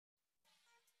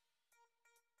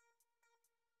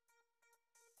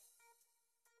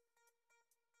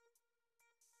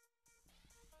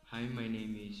Hi, my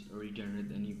name is Original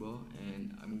Anibo,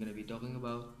 and I'm gonna be talking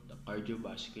about the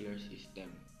cardiovascular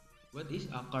system. What is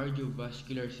a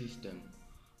cardiovascular system?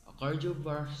 A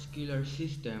cardiovascular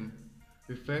system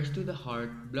refers to the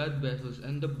heart, blood vessels,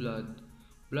 and the blood.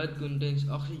 Blood contains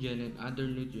oxygen and other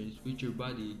nutrients which your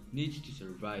body needs to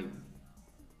survive.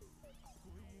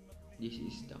 This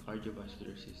is the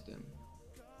cardiovascular system.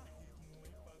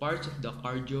 Parts of the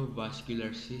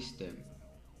cardiovascular system: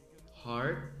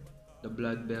 heart, the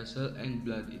blood vessel, and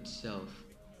blood itself.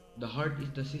 The heart is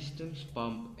the system's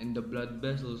pump, and the blood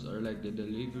vessels are like the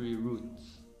delivery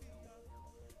routes.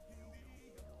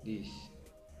 This.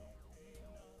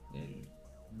 Then,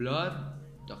 blood,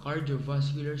 the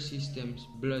cardiovascular system's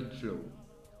blood flow.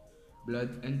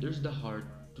 Blood enters the heart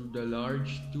through the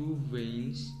large two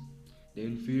veins, the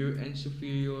inferior and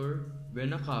superior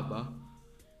vena cava,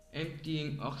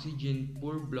 emptying oxygen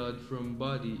poor blood from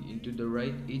body into the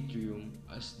right atrium.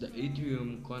 As the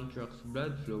atrium contracts,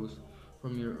 blood flows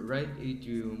from your right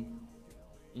atrium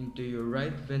into your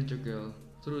right ventricle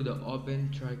through the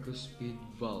open tricuspid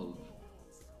valve.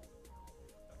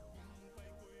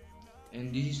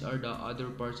 And these are the other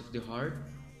parts of the heart: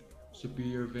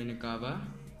 superior vena cava,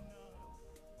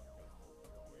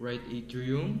 right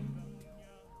atrium,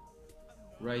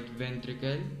 right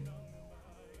ventricle,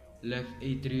 left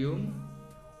atrium,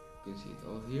 you can see it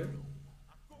all here,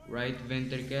 right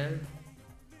ventricle,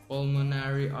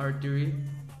 pulmonary artery,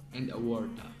 and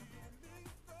aorta.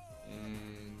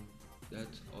 And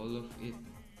that's all of it.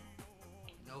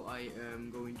 Now I am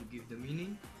going to give the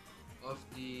meaning of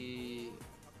the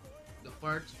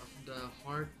parts of the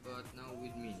heart, but now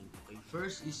with meaning. Okay,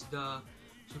 first is the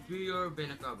superior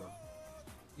vena cava.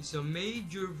 It's a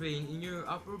major vein in your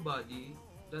upper body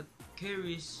that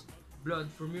carries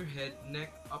blood from your head, neck,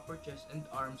 upper chest, and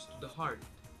arms to the heart.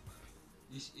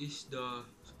 This is the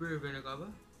superior vena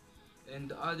cava, and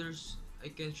the others I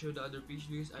can show the other picture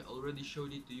because I already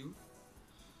showed it to you.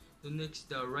 The next,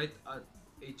 the right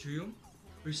atrium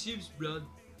receives blood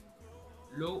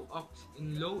low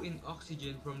in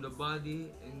oxygen from the body,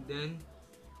 and then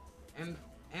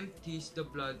empties the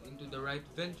blood into the right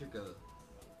ventricle.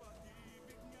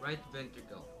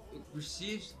 It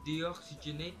receives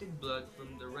deoxygenated blood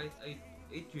from the right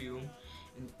atrium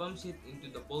and pumps it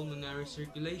into the pulmonary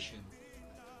circulation.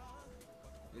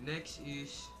 The next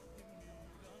is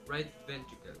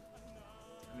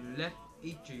left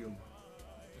atrium.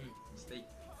 Mistake.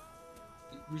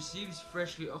 It receives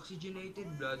freshly oxygenated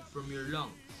blood from your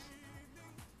lungs.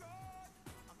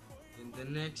 And the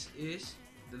next is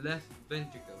the left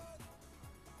ventricle.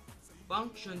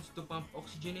 Functions to pump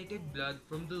oxygenated blood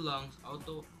from the lungs out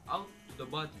to the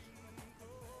body.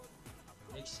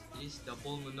 Next is the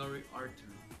pulmonary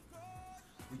artery,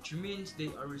 which means they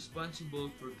are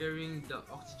responsible for carrying the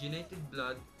oxygenated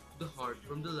blood to the heart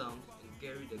from the lungs and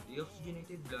carry the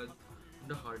deoxygenated blood from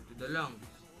the heart to the lungs.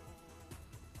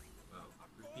 Wow,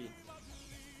 repeat,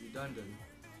 redundant.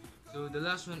 So the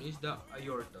last one is the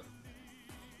aorta.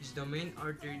 It's the main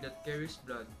artery that carries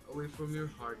blood away from your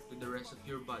heart to the rest of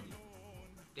your body.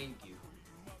 Thank you.